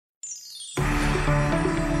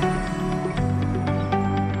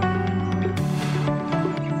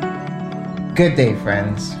Good day,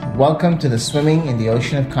 friends. Welcome to the Swimming in the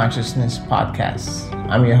Ocean of Consciousness podcast.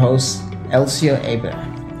 I'm your host, Elcio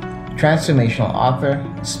Abraham, transformational author,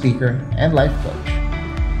 speaker, and life coach.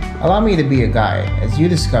 Allow me to be your guide as you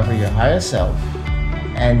discover your higher self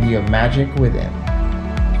and your magic within.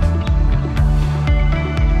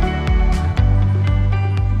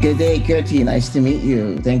 Good day, Kirti. Nice to meet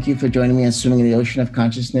you. Thank you for joining me on Swimming in the Ocean of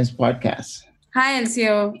Consciousness podcast. Hi,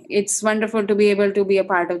 Elcio. It's wonderful to be able to be a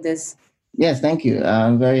part of this. Yes, thank you.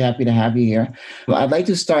 I'm very happy to have you here. I'd like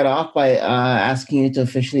to start off by asking you to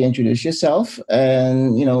officially introduce yourself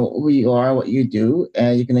and, who you are, what you do.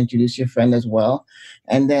 You can introduce your friend as well.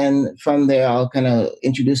 And then from there, I'll kind of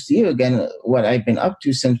introduce to you again what I've been up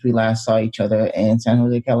to since we last saw each other in San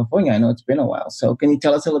Jose, California. I know it's been a while. So can you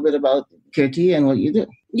tell us a little bit about Kirti and what you do?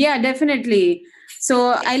 Yeah, definitely.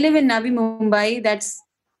 So I live in Navi Mumbai. That's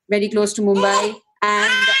very close to Mumbai.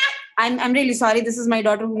 And I'm really sorry. This is my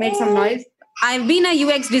daughter who made some noise. I've been a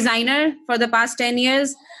UX designer for the past 10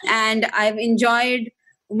 years, and I've enjoyed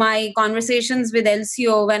my conversations with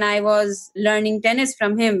Elcio when I was learning tennis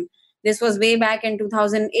from him. This was way back in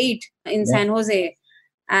 2008 in San Jose.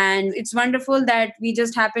 And it's wonderful that we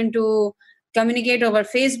just happen to communicate over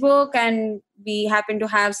Facebook, and we happen to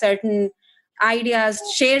have certain ideas,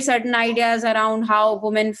 share certain ideas around how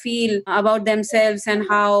women feel about themselves and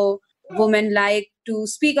how women like to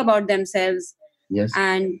speak about themselves. Yes.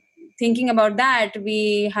 And thinking about that,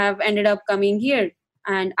 we have ended up coming here.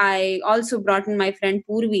 And I also brought in my friend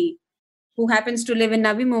Purvi, who happens to live in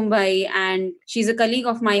Navi Mumbai, and she's a colleague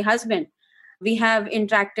of my husband. We have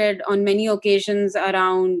interacted on many occasions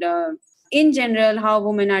around, in general, how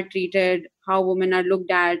women are treated, how women are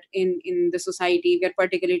looked at in the society. We're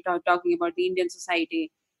particularly talking about the Indian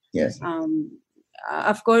society. Yes.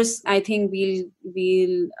 Of course, I think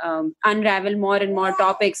we'll unravel more and more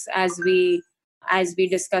topics as we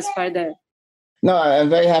discuss further. No, I'm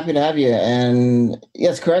very happy to have you. And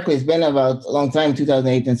yes, correctly, it's been about a long time,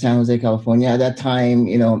 2008 in San Jose, California. At that time,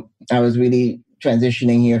 I was really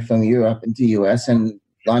transitioning here from Europe into the US and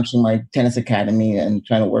launching my tennis academy and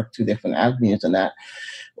trying to work two different avenues on that.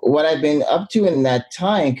 What I've been up to in that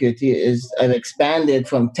time, Kirti, is I've expanded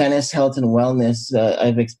from tennis, health, and wellness.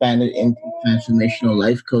 I've expanded into transformational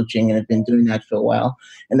life coaching, and I've been doing that for a while.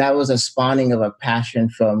 And that was a spawning of a passion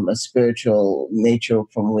from a spiritual nature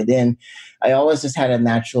from within. I always just had a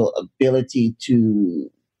natural ability to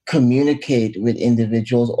communicate with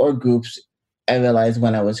individuals or groups. I realized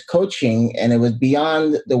when I was coaching, and it was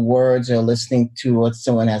beyond the words or listening to what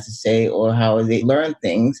someone has to say or how they learn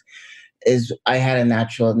things, is I had a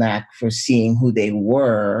natural knack for seeing who they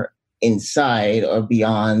were inside or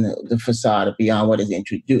beyond the facade or beyond what is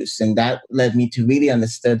introduced. And that led me to really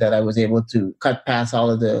understand that I was able to cut past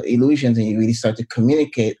all of the illusions and you really start to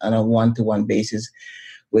communicate on a one-to-one basis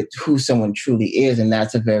with who someone truly is. And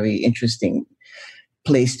that's a very interesting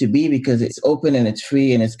place to be because it's open and it's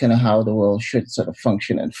free, and it's kind of how the world should sort of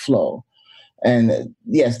function and flow. And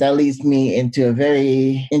yes, that leads me into a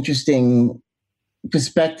very interesting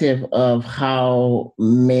perspective of how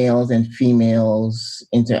males and females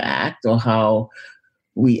interact, or how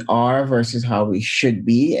we are versus how we should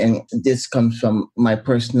be. And this comes from my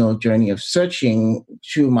personal journey of searching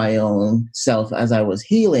through my own self as I was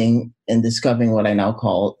healing and discovering what I now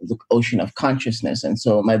call the ocean of consciousness. And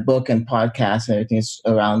so my book and podcast and everything is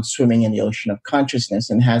around swimming in the ocean of consciousness,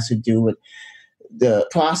 and has to do with the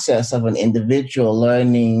process of an individual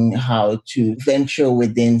learning how to venture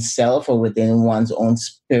within self or within one's own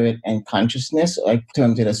spirit and consciousness. I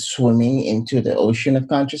termed it as swimming into the ocean of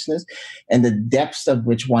consciousness. And the depths of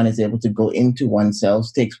which one is able to go into oneself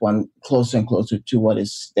takes one closer and closer to what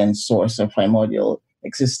is then source of primordial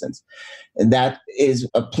existence. And that is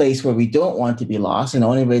a place where we don't want to be lost. And the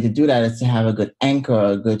only way to do that is to have a good anchor,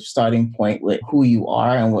 a good starting point with who you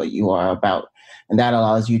are and what you are about. And that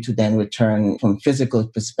allows you to then return from physical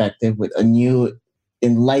perspective with a new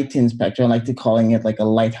enlightened spectrum. I like to calling it like a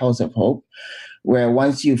lighthouse of hope, where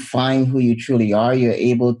once you find who you truly are, you're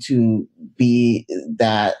able to be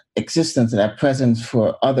that existence, that presence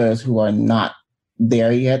for others who are not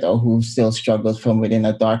there yet, or who still struggles from within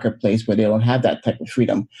a darker place where they don't have that type of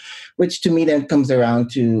freedom, which to me then comes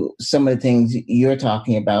around to some of the things you're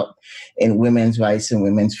talking about in women's rights and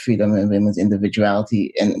women's freedom and women's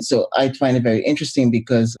individuality. And so I find it very interesting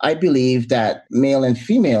because I believe that male and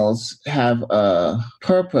females have a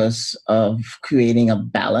purpose of creating a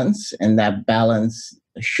balance, and that balance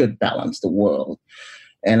should balance the world.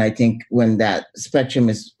 And I think when that spectrum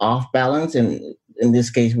is off balance, and in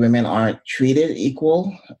this case, women aren't treated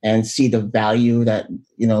equal and see the value that,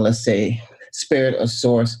 let's say spirit or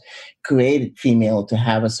source created female to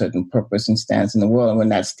have a certain purpose and stance in the world. And when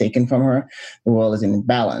that's taken from her, the world is in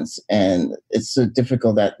imbalance. And it's so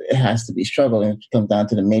difficult that it has to be struggled. And it comes down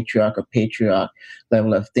to the matriarch or patriarch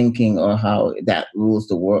level of thinking or how that rules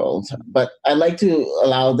the world. But I like to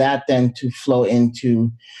allow that then to flow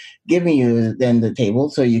into giving you then the table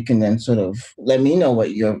so you can then sort of let me know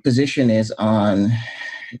what your position is on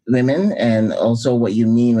women and also what you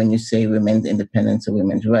mean when you say women's independence or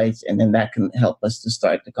women's rights. And then that can help us to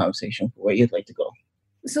start the conversation for where you'd like to go.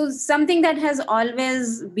 So something that has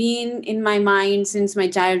always been in my mind since my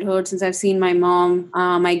childhood, since I've seen my mom,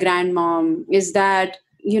 my grandmom, is that,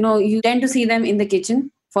 you tend to see them in the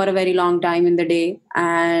kitchen for a very long time in the day.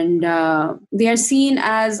 And they are seen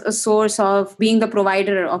as a source of being the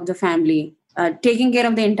provider of the family, taking care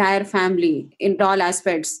of the entire family in all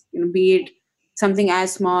aspects, be it something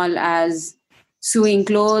as small as sewing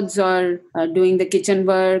clothes or doing the kitchen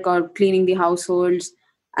work or cleaning the households.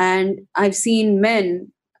 And I've seen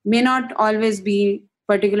men, may not always be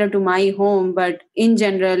particular to my home, but in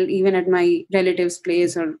general, even at my relatives'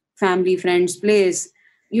 place or family friends' place,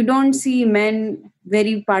 you don't see men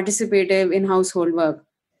very participative in household work.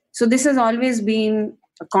 So this has always been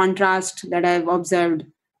a contrast that I've observed.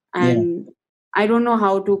 Yeah. And I don't know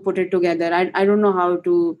how to put it together. I don't know how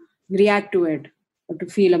to react to it or to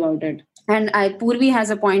feel about it. And Purvi has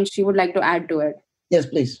a point she would like to add to it. Yes,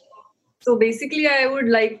 please. So basically, I would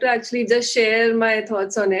like to actually just share my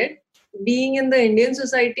thoughts on it. Being in the Indian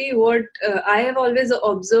society, what I have always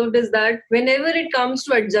observed is that whenever it comes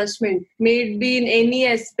to adjustment, may it be in any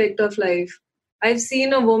aspect of life, I've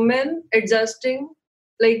seen a woman adjusting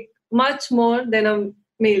like much more than a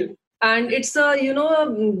male. And it's a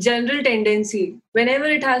general tendency. Whenever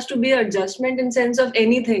it has to be adjustment in sense of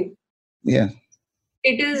anything, Yeah.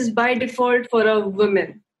 it is by default for a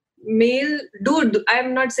woman. Male do,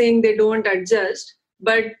 I'm not saying they don't adjust,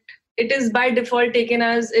 but it is by default taken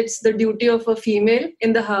as it's the duty of a female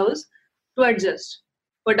in the house to adjust.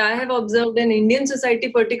 What I have observed in Indian society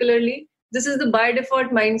particularly, this is the by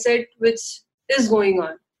default mindset which is going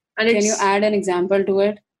on. And Can you add an example to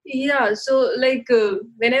it? Yeah, so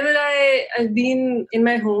whenever I've been in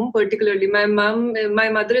my home, particularly my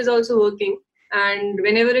mother is also working, and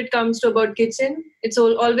whenever it comes to about kitchen, it's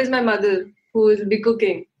always my mother who will be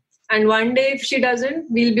cooking. And one day, if she doesn't,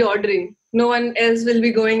 we'll be ordering. No one else will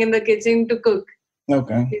be going in the kitchen to cook.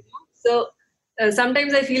 Okay. So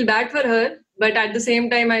sometimes I feel bad for her, but at the same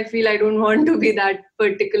time, I feel I don't want to be that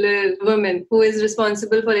particular woman who is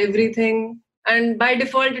responsible for everything. And by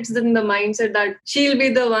default, it's in the mindset that she'll be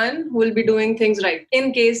the one who will be doing things right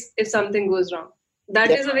in case if something goes wrong.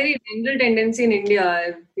 That is a very general tendency in India.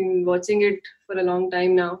 I've been watching it for a long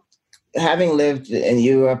time now. Having lived in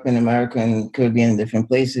Europe and America and Caribbean and different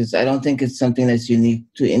places, I don't think it's something that's unique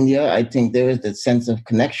to India. I think there is that sense of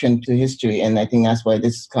connection to history. And I think that's why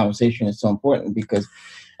this conversation is so important, because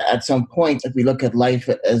at some point, if we look at life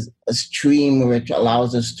as a stream which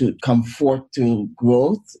allows us to come forth to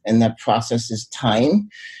growth, and that process is time,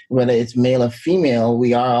 whether it's male or female,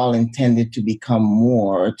 we are all intended to become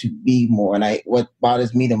more, to be more. And what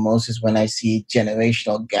bothers me the most is when I see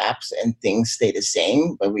generational gaps and things stay the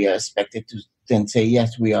same, but we are expected to then say,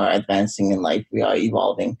 yes, we are advancing in life, we are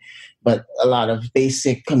evolving. But a lot of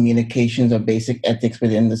basic communications or basic ethics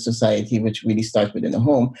within the society, which really starts within the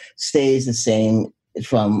home, stays the same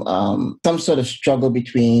from some sort of struggle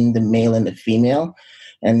between the male and the female,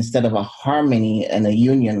 and instead of a harmony and a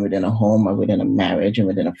union within a home or within a marriage and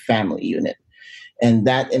within a family unit. And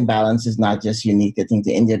that imbalance is not just unique, I think,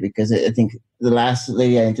 to India, because I think the last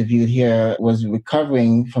lady I interviewed here was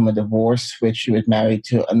recovering from a divorce, which she was married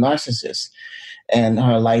to a narcissist. And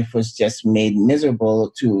her life was just made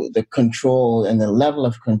miserable to the control and the level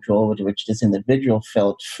of control with which this individual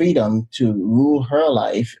felt freedom to rule her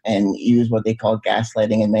life and use what they call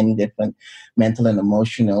gaslighting and many different mental and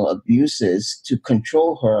emotional abuses to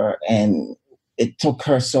control her. And it took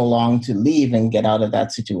her so long to leave and get out of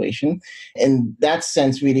that situation. In that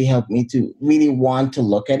sense, really helped me to really want to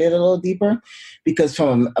look at it a little deeper, because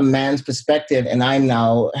from a man's perspective, and I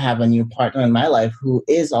now have a new partner in my life who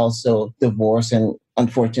is also divorced and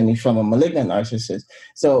unfortunately from a malignant narcissist.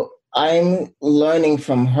 So I'm learning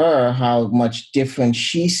from her how much different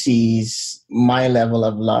she sees my level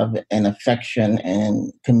of love and affection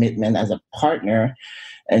and commitment as a partner.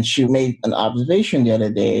 And she made an observation the other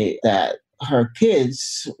day that her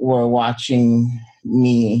kids were watching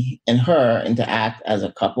me and her interact as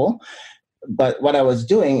a couple. But what I was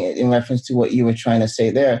doing, in reference to what you were trying to say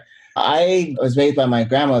there, I was raised by my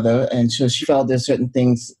grandmother, and so she felt there's certain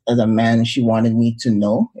things as a man she wanted me to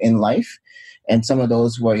know in life. And some of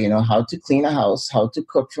those were, how to clean a house, how to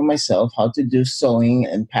cook for myself, how to do sewing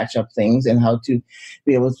and patch up things, and how to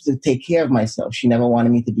be able to take care of myself. She never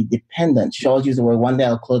wanted me to be dependent. She always used the word, one day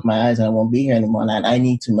I'll close my eyes and I won't be here anymore. And I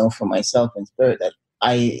need to know for myself in spirit that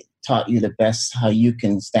I taught you the best how you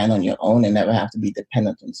can stand on your own and never have to be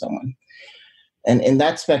dependent on someone. And in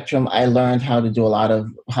that spectrum, I learned how to do a lot of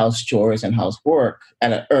house chores and housework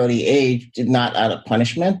at an early age, not out of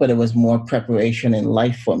punishment, but it was more preparation in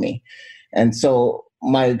life for me. And so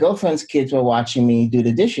my girlfriend's kids were watching me do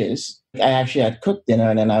the dishes. I actually had cooked dinner,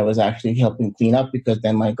 and then I was actually helping clean up, because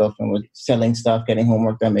then my girlfriend was selling stuff, getting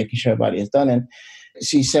homework done, making sure everybody is done. And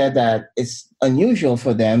she said that it's unusual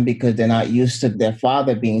for them because they're not used to their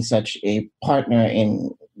father being such a partner in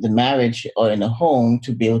the marriage or in the home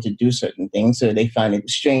to be able to do certain things. So they find it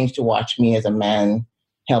strange to watch me as a man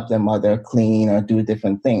help their mother clean or do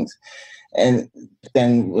different things. And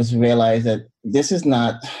then was realized that this is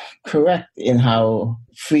not correct in how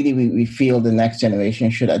freely we feel the next generation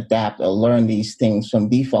should adapt or learn these things from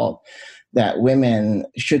default, that women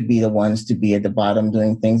should be the ones to be at the bottom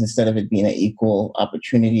doing things instead of it being an equal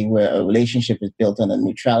opportunity where a relationship is built on a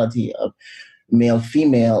neutrality of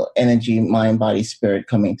male-female energy, mind, body, spirit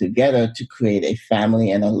coming together to create a family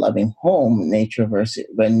and a loving home, nature versus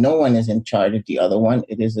where no one is in charge of the other one.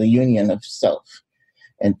 It is a union of self.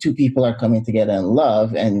 And two people are coming together in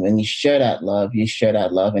love. And when you share that love, you share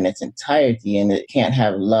that love in its entirety. And it can't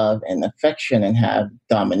have love and affection and have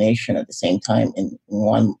domination at the same time in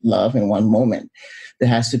one love in one moment. There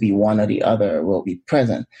has to be one or the other will be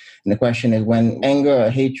present. And the question is, when anger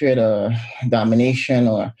or hatred or domination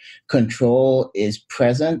or control is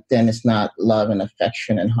present, then it's not love and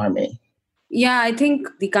affection and harmony. Yeah, I think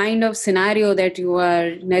the kind of scenario that you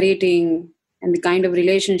are narrating and the kind of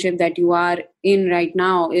relationship that you are in right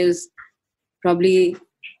now is probably,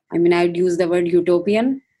 I'd use the word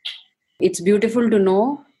utopian. It's beautiful to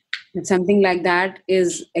know that something like that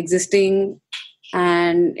is existing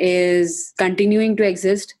and is continuing to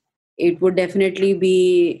exist. It would definitely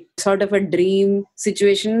be sort of a dream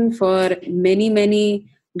situation for many, many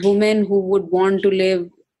women who would want to live,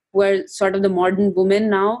 who are sort of the modern women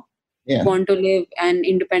now, want to live an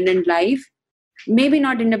independent life. Maybe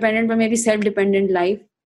not independent, but maybe self-dependent life.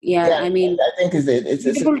 I think it's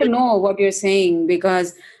beautiful to know what you're saying,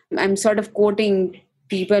 because I'm sort of quoting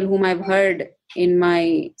people whom I've heard in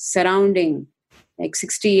my surrounding, like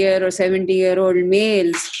 60-year or 70-year-old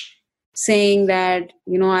males saying that,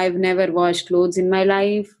 I've never washed clothes in my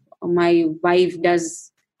life. My wife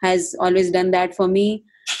has always done that for me.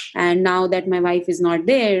 And now that my wife is not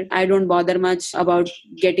there, I don't bother much about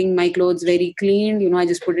getting my clothes very clean. I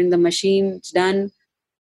just put it in the machine, it's done.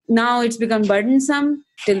 Now it's become burdensome.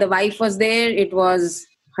 Till the wife was there, it was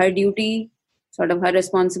her duty, sort of her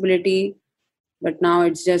responsibility. But now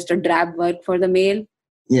it's just a drab work for the male.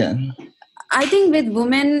 Yeah. I think with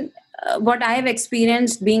women, what I have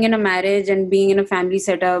experienced being in a marriage and being in a family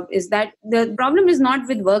setup is that the problem is not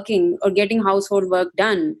with working or getting household work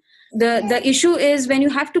done. The issue is when you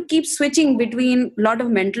have to keep switching between a lot of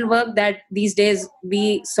mental work that these days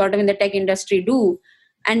we sort of in the tech industry do,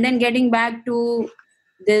 and then getting back to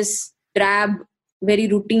this drab, very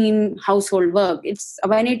routine household work. It's a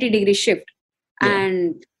 180-degree shift. Yeah.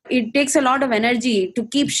 And it takes a lot of energy to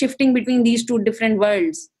keep shifting between these two different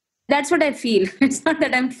worlds. That's what I feel. It's not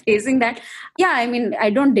that I'm facing that. Yeah, I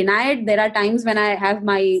don't deny it. There are times when I have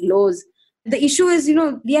my lows. The issue is,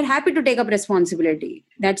 we are happy to take up responsibility.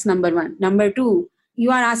 That's number one. Number two, you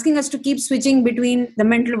are asking us to keep switching between the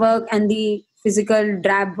mental work and the physical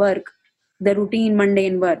drab work, the routine,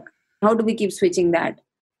 mundane work. How do we keep switching that?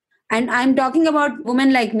 And I'm talking about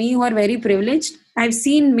women like me who are very privileged. I've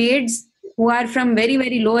seen maids who are from very,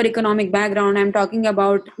 very lower economic background. I'm talking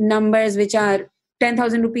about numbers which are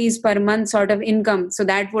 10,000 rupees per month sort of income. So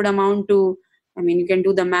that would amount to, you can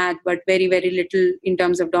do the math, but very, very little in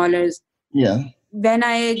terms of dollars. Yeah. When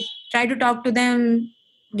I try to talk to them,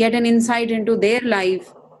 get an insight into their life,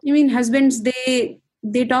 husbands,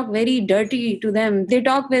 they talk very dirty to them. They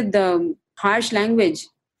talk with harsh language,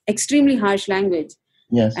 extremely harsh language.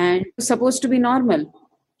 Yes. And it's supposed to be normal.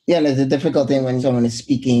 Yeah, and it's a difficult thing when someone is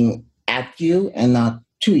speaking at you and not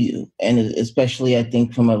to you. And especially, I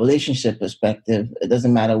think, from a relationship perspective, it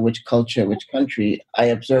doesn't matter which culture, which country. I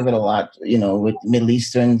observe it a lot, with Middle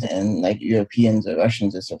Easterns and like Europeans or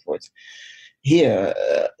Russians and so forth. Here,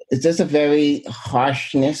 it's just a very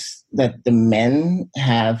harshness that the men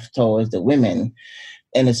have towards the women.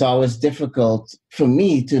 And it's always difficult for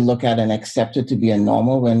me to look at and accept it to be a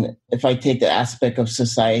normal when if I take the aspect of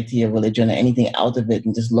society or religion or anything out of it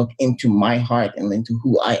and just look into my heart and into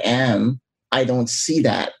who I am, I don't see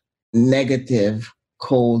that negative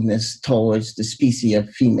coldness towards the species of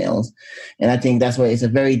females. And I think that's why it's a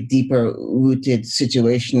very deeper rooted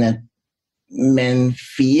situation that men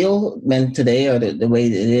today, or the way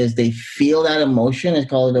it is, they feel that emotion. It's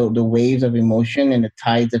called the waves of emotion and the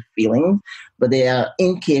tides of feeling, but they are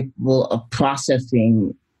incapable of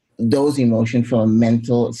processing those emotions from a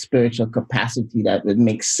mental, spiritual capacity that would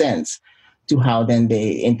make sense to how then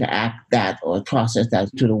they interact that or process that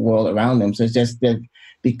to the world around them. So it's just that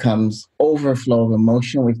becomes overflow of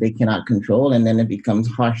emotion, which they cannot control, and then it becomes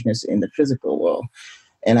harshness in the physical world.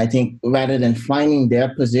 And I think rather than finding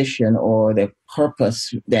their position or their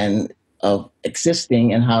purpose then of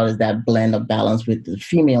existing and how does that blend of balance with the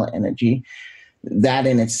female energy, that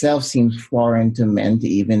in itself seems foreign to men to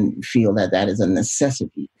even feel that that is a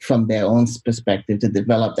necessity from their own perspective to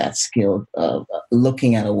develop that skill of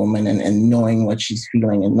looking at a woman and knowing what she's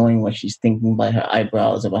feeling and knowing what she's thinking by her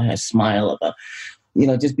eyebrows, about her smile, about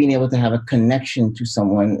just being able to have a connection to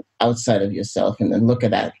someone outside of yourself and then look at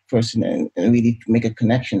that person and really make a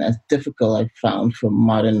connection. That's difficult, I've found, for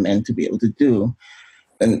modern men to be able to do.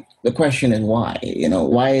 And the question is why?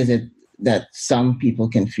 Why is it that some people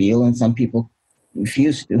can feel and some people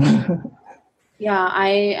refuse to? Yeah,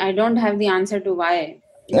 I don't have the answer to why.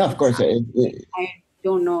 No, of course. I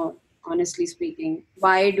don't know, honestly speaking.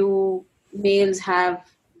 Why do males have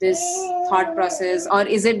this thought process? Or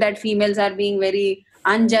is it that females are being very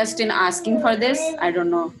unjust in asking for this? I don't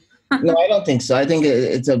know. No, I don't think so. I think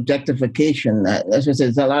it's objectification. That's just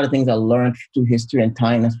it's a lot of things I learned through history and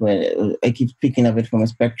time. That's why I keep speaking of it from a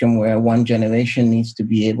spectrum where one generation needs to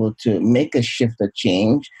be able to make a shift, a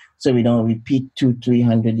change, so we don't repeat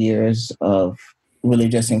 200-300 years of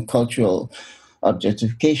religious and cultural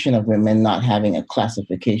objectification of women, not having a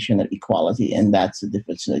classification of equality. And that's the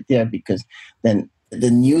difference right there, because then the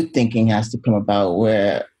new thinking has to come about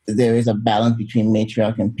where there is a balance between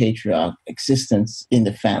matriarch and patriarch existence in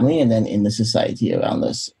the family and then in the society around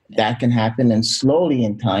us. That can happen, and slowly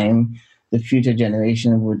in time, the future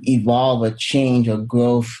generation would evolve or change or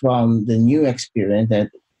grow from the new experience that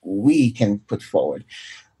we can put forward.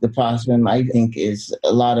 The problem, I think, is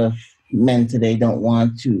a lot of men today don't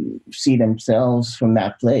want to see themselves from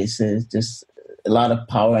that place. There's just a lot of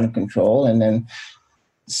power and control, and then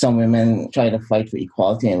some women try to fight for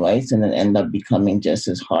equality and rights and then end up becoming just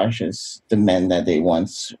as harsh as the men that they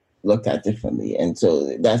once looked at differently. And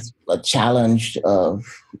so that's a challenge of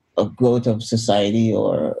growth of society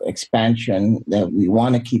or expansion, that we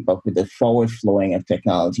want to keep up with the forward flowing of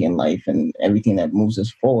technology and life and everything that moves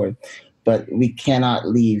us forward. But we cannot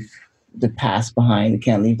leave the past behind. We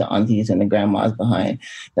can't leave the aunties and the grandmas behind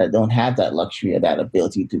that don't have that luxury or that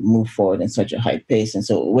ability to move forward in such a high pace. And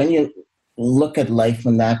so when you look at life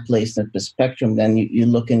from that place of the spectrum, then you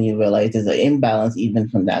look and you realize there's an imbalance even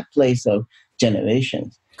from that place of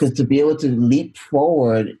generations. Because to be able to leap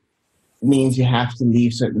forward means you have to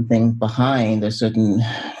leave certain things behind, or certain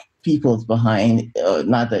peoples behind,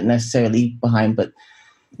 not that necessarily behind, but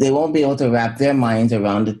they won't be able to wrap their minds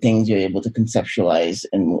around the things you're able to conceptualize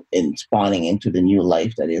and spawning into the new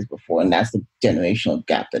life that is before. And that's the generational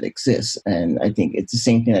gap that exists. And I think it's the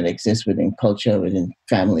same thing that exists within culture, within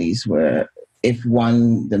families, where if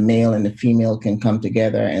the male and the female can come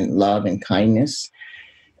together in love and kindness,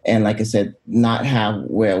 and like I said, not have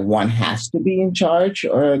where one has to be in charge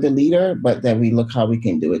or the leader, but that we look how we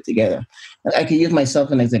can do it together. I can use myself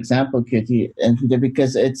as an example, Kirti, and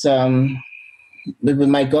because it's with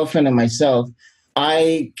my girlfriend and myself,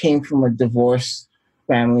 I came from a divorced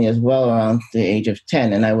family as well around the age of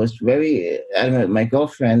 10. And I was very adamant with my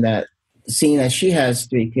girlfriend that, seeing that she has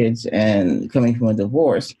 3 kids and coming from a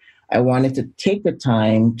divorce, I wanted to take the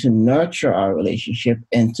time to nurture our relationship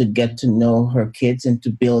and to get to know her kids and to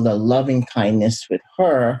build a loving kindness with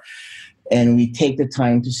her. And we take the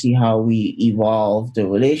time to see how we evolve the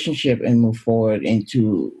relationship and move forward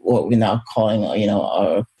into what we're now calling,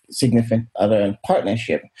 our significant other and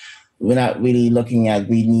partnership. We're not really looking at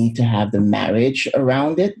we need to have the marriage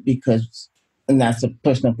around it, and that's a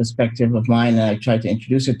personal perspective of mine, and I tried to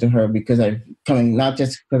introduce it to her because not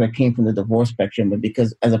just because I came from the divorce spectrum, but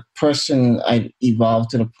because as a person I've evolved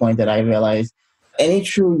to the point that I realized any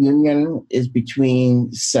true union is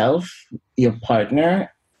between self, your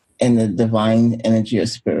partner, and the divine energy or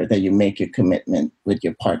spirit that you make your commitment with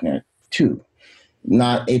your partner to.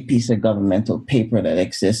 Not a piece of governmental paper that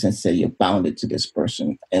exists and say you're bounded to this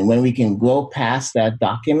person. And when we can go past that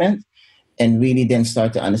document and really then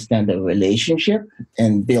start to understand the relationship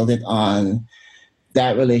and build it on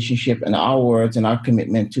that relationship and our words and our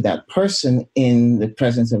commitment to that person in the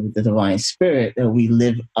presence of the divine spirit, that we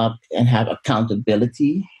live up and have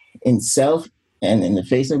accountability in self and in the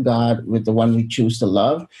face of God with the one we choose to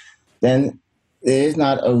love, then there is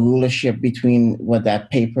not a rulership between what that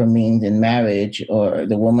paper means in marriage, or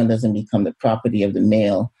the woman doesn't become the property of the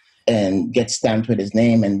male and get stamped with his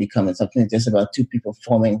name and become something. It's just about two people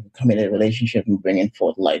forming a committed relationship and bringing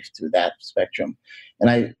forth life through that spectrum. And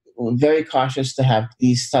I was very cautious to have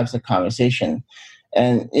these types of conversation.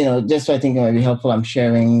 And, just so I think it might be helpful, I'm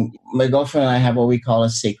sharing, my girlfriend and I have what we call a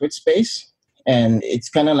sacred space. And it's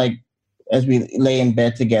kind of like, as we lay in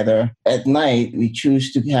bed together at night, we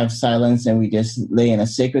choose to have silence and we just lay in a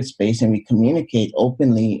sacred space and we communicate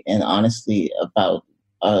openly and honestly about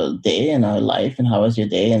our day and our life and how was your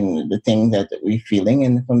day and the thing that we're feeling.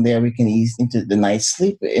 And from there, we can ease into the night's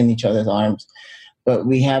sleep in each other's arms. But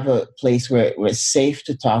we have a place where we're safe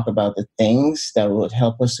to talk about the things that would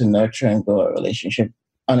help us to nurture and grow our relationship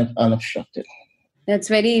unobstructed. That's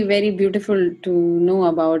very, very beautiful to know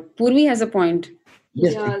about. Purvi has a point.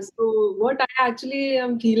 Yes. Yeah, so what I actually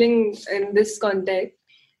am feeling in this context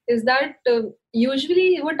is that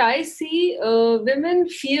usually what I see, women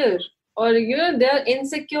fear, or they are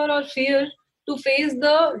insecure or fear to face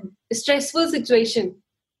the stressful situation.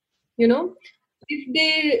 If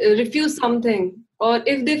they refuse something, or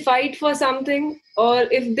if they fight for something, or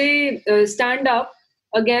if they stand up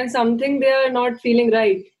against something they are not feeling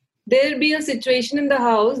right, there'll be a situation in the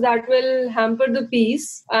house that will hamper the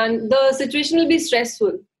peace, and the situation will be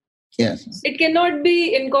stressful. Yes. It cannot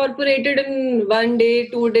be incorporated in 1 day,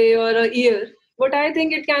 2 day, or a year. But I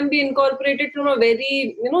think it can be incorporated from a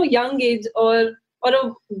very young age, or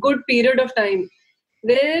a good period of time,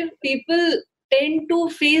 where people tend to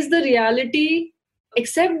face the reality,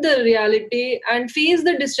 accept the reality, and face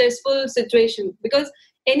the distressful situation. Because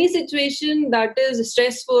any situation that is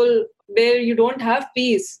stressful, where you don't have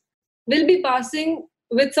peace, will be passing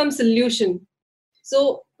with some solution.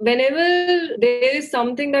 So whenever there is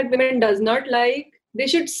something that women does not like, they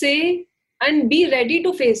should say and be ready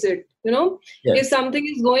to face it. Yes. If something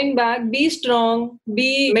is going back, be strong,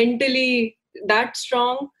 be mentally that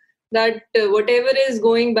strong that whatever is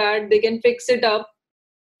going bad, they can fix it up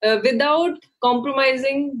without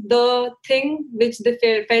compromising the thing which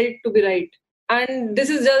they felt to be right. And this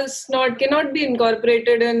is just cannot be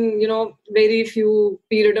incorporated in very few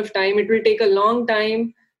period of time. It will take a long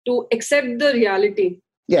time to accept the reality.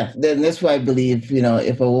 Yeah, then that's why I believe,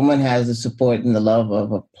 if a woman has the support and the love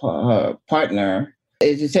of her partner,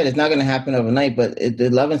 as you said, it's not going to happen overnight, but if the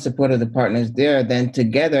love and support of the partner is there, then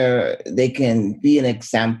together they can be an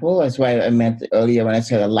example. That's why I meant earlier when I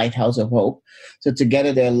said a lighthouse of hope. So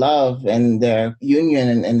together their love and their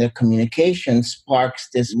union and their communication sparks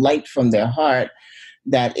this light from their heart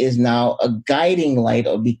that is now a guiding light,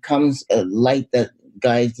 or becomes a light that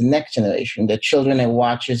guides the next generation, the children, and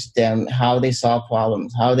watches them, how they solve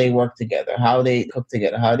problems, how they work together, how they cook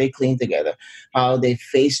together, how they clean together, how they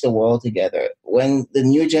face the world together. When the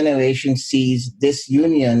new generation sees this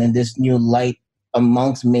union and this new light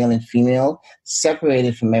amongst male and female,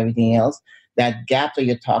 separated from everything else, that gap that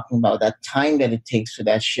you're talking about, that time that it takes for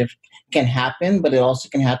that shift can happen, but it also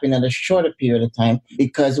can happen in a shorter period of time,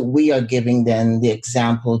 because we are giving them the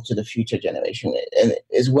example to the future generation. And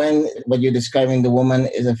is when what you're describing, the woman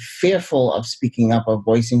is fearful of speaking up or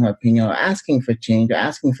voicing her opinion or asking for change or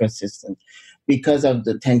asking for assistance because of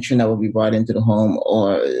the tension that will be brought into the home,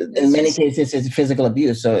 or in many cases it's physical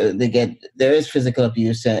abuse. So there is physical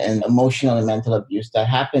abuse and emotional and mental abuse that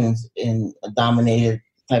happens in a dominated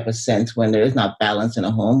type of sense when there is not balance in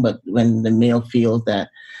a home, but when the male feels that,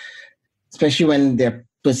 especially when their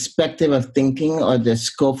perspective of thinking or the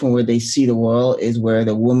scope from where they see the world is where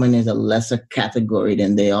the woman is a lesser category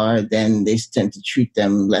than they are, then they tend to treat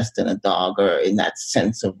them less than a dog, or in that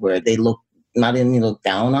sense of where they not only look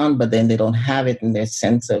down on, but then they don't have it in their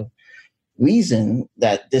sense of reason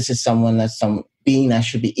that this is someone, that's some being that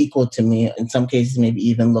should be equal to me. In some cases, maybe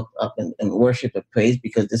even look up and worship and praise,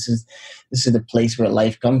 because this is the place where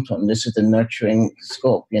life comes from. This is the nurturing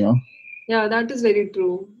scope, Yeah, that is very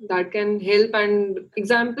true. That can help, and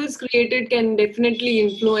examples created can definitely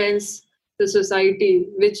influence the society,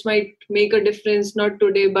 which might make a difference not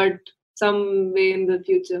today, but some way in the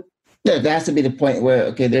future. Yeah, there has to be the point where,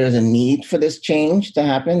 okay, there is a need for this change to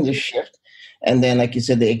happen, this shift. And then, like you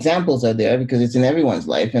said, the examples are there because it's in everyone's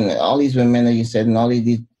life. And all these women that you said, and all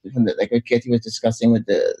these different, like Kirti was discussing with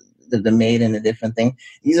the maid and the different thing,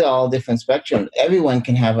 these are all different spectrums. Everyone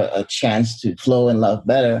can have a chance to flow and love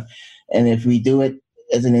better. And if we do it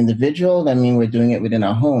as an individual, that means we're doing it within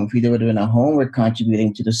our home. If we do it within our home, we're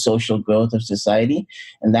contributing to the social growth of society.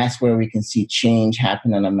 And that's where we can see change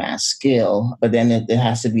happen on a mass scale. But then there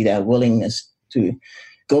has to be that willingness to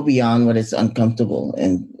go beyond what is uncomfortable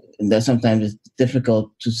and that sometimes it's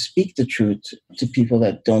difficult to speak the truth to people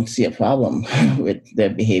that don't see a problem with their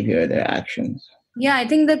behavior or their actions. Yeah, I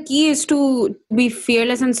think the key is to be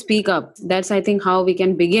fearless and speak up. That's, I think, how we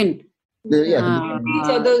can begin. Yeah,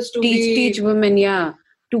 Teach others to Teach women, yeah,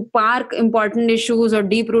 to park important issues or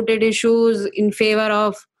deep-rooted issues in favor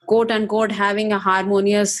of quote unquote having a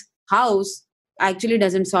harmonious house actually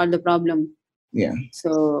doesn't solve the problem. yeah.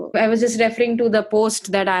 So I was just referring to the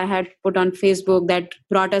post that I had put on Facebook that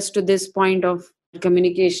brought us to this point of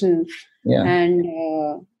communication. Yeah. And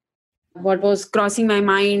what was crossing my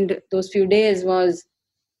mind those few days was,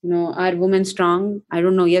 are women strong? I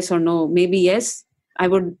don't know, yes or no. Maybe yes.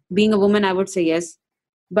 Being a woman, I would say yes.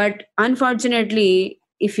 But unfortunately,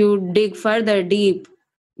 if you dig further deep,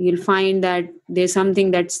 you'll find that there's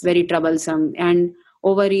something that's very troublesome. And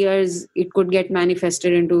over years, it could get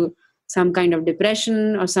manifested into some kind of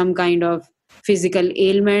depression or some kind of physical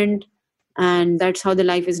ailment. And that's how the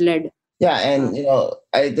life is led. Yeah, and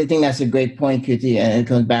I think that's a great point, Kirti, and it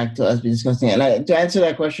comes back to us discussing it. And to answer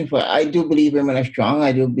that question, I do believe women are strong.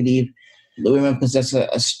 I do believe the women possess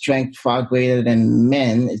a strength far greater than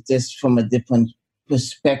men. It's just from a different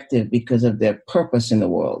perspective because of their purpose in the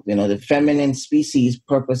world. The feminine species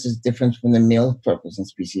purpose is different from the male purpose in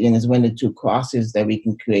species, and it's when the two crosses that we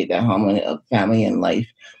can create that harmony of family and life.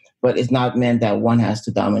 But it's not meant that one has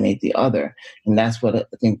to dominate the other. And that's what I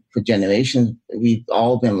think for generations, we've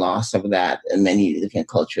all been lost of that in many different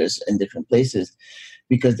cultures in different places,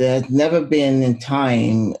 because there has never been in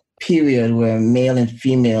time period where male and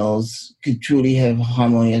females could truly have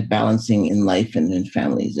harmonious balancing in life and in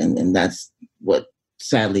families. And that's what's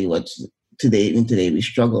today we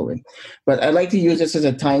struggle with. But I'd like to use this as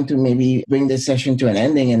a time to maybe bring this session to an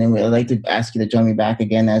ending, and then I'd like to ask you to join me back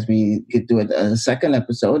again as we could do a second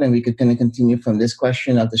episode, and we could kind of continue from this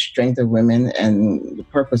question of the strength of women and the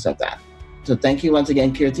purpose of that. So thank you once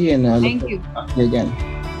again, Kirti, and thank you. Talk to you again.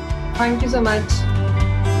 Thank you so much.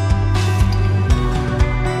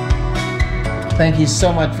 Thank you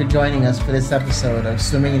so much for joining us for this episode of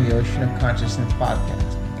Swimming in the Ocean of Consciousness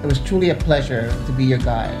podcast. It was truly a pleasure to be your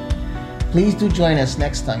guide. Please do join us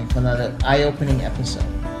next time for another eye-opening episode.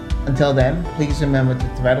 Until then, please remember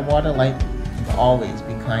to tread water lightly and to always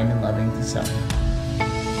be kind and loving to self.